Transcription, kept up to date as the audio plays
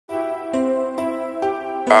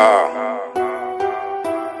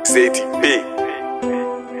CTB,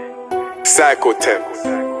 PsychoTempz.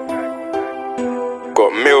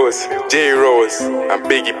 Got Millz, Jrose, and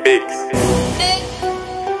Biggs.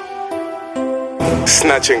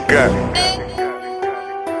 Snatch and grab.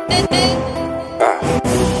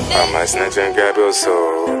 My snatch and grab also.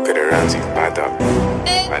 Could the Ramsey's mad up.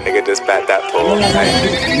 My nigga just back that pole.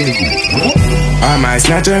 I might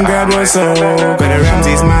snatch and grab also. Could the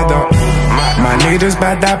Ramsey's mad up. My nigga just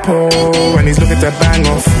back that pole. And he's looking to bang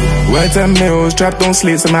off. Word to Millz, trap don't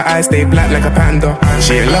sleep, so my eyes stay black like a panda.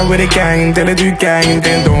 She in love with the gang, till I do gang,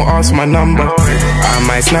 then don't ask for my number. I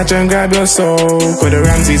might snatch and grab your soul, cause the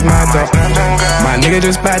Ramsey's mad up. My nigga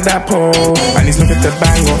just back that pole, and he's looking to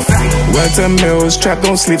bang off. Word to Millz, trap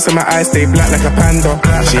don't sleep, so my eyes stay black like a panda.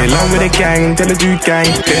 She in love with the gang, till I do gang,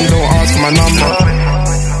 then don't ask for my number.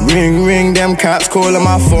 Ring, ring, them cats calling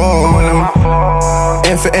my phone.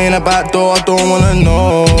 If it ain't about door, I don't wanna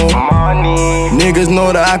know. Niggas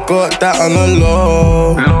know that I got that on the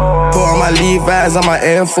low. Put on my Levi's on my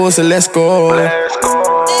Air Force, so let's go.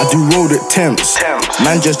 I do road at Temps.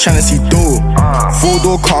 Man just tryna see dough.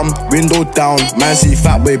 4-door come, window down, man see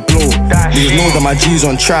fat boy blow. Niggas know that my G's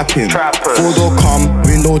on trapping. 4-door come,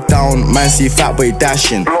 window down, man see fat boy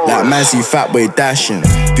dashing. Like man see fat boy dashing.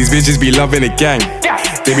 These bitches be loving the gang.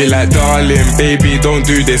 They be like, darling, baby, don't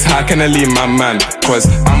do this. How can I leave my man? Cause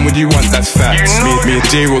I'm what you want, that's facts. Me and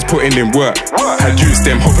Jrose putting in work. Had juice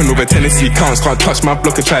them hopping over Tennessee counts. Can't touch my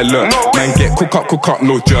block and try look. Man get cook up,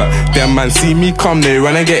 no jerk. Them man see me come, they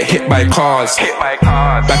run and get hit by cars.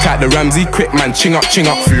 Back at the Ramsey, quick man, ching up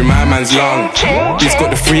through my man's lung. He's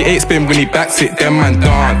got the 3-8 spin when he backs it, them man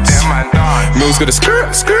dance. Millz got a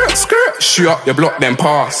skirt, shoot up your block, then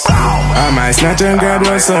pass. I might snatch and grab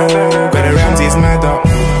your soul, but the Ramsey's mad up.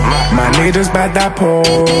 My nigga just back that pole,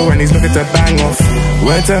 and he's looking to bang off.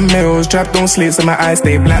 Word to Millz, trap don't sleep, so my eyes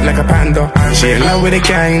stay black like a panda. She in love with the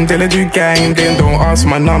gang, till I do gang, then don't ask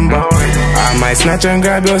my number. I might snatch and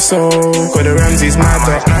grab your soul, cause the Ramsey's mad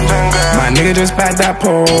up. My nigga just back that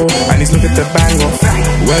pole, and he's looking to bang off.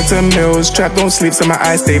 Word to Millz, trap don't sleep, so my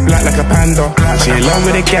eyes stay black like a panda. She in love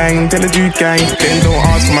with the gang, till I do gang, then don't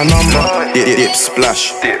ask for my number. Dip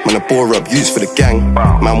splash, man I bore up, use for the gang.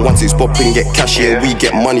 Man once it's popping, get cash, yeah, we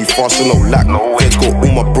get money fast, so no lack. Feds got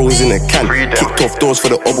all my bros in a can. Kicked off doors for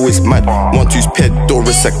the oboe, it's mad. 1-2's ped, door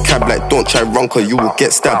is a cab. Like don't try run, cause you will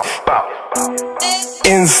get stabbed.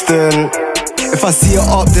 Instant. If I see it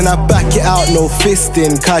up, then I back it out, no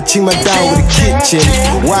fisting. Catching my down with the kitchen.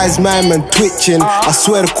 Wise man twitching. I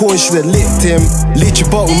swear the corn should've licked him. Leech your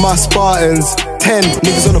butt with my Spartans. 10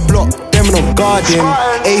 niggas on the block, them on garden.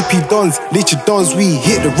 AP dons, leech your dons, we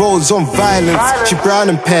hit the roads on violence. She brown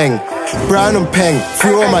and peng,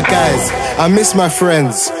 through all my guys. I miss my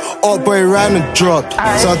friends. Old boy ran and dropped,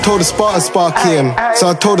 so I told the Spartan spark him.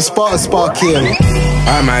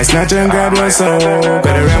 I might snatch and grab your soul,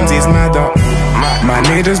 but the Ramsey's mad up. My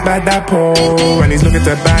nigga just back that pole, and he's looking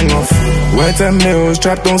to bang off. Word to Millz,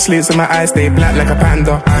 trap don't sleep, so my eyes stay black like a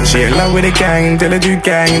panda. She in love with the gang, till I do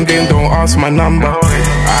gang, then don't ask for my number.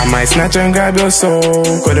 I might snatch and grab your soul,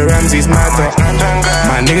 cause the Ramsey's mad up.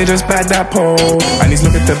 My nigga just back that pole, and he's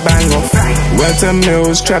looking to bang off. Word to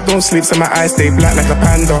Millz, trap don't sleep, so my eyes stay black like a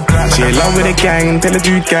panda. She in love with the gang, till I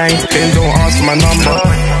do gang, then don't ask for my number.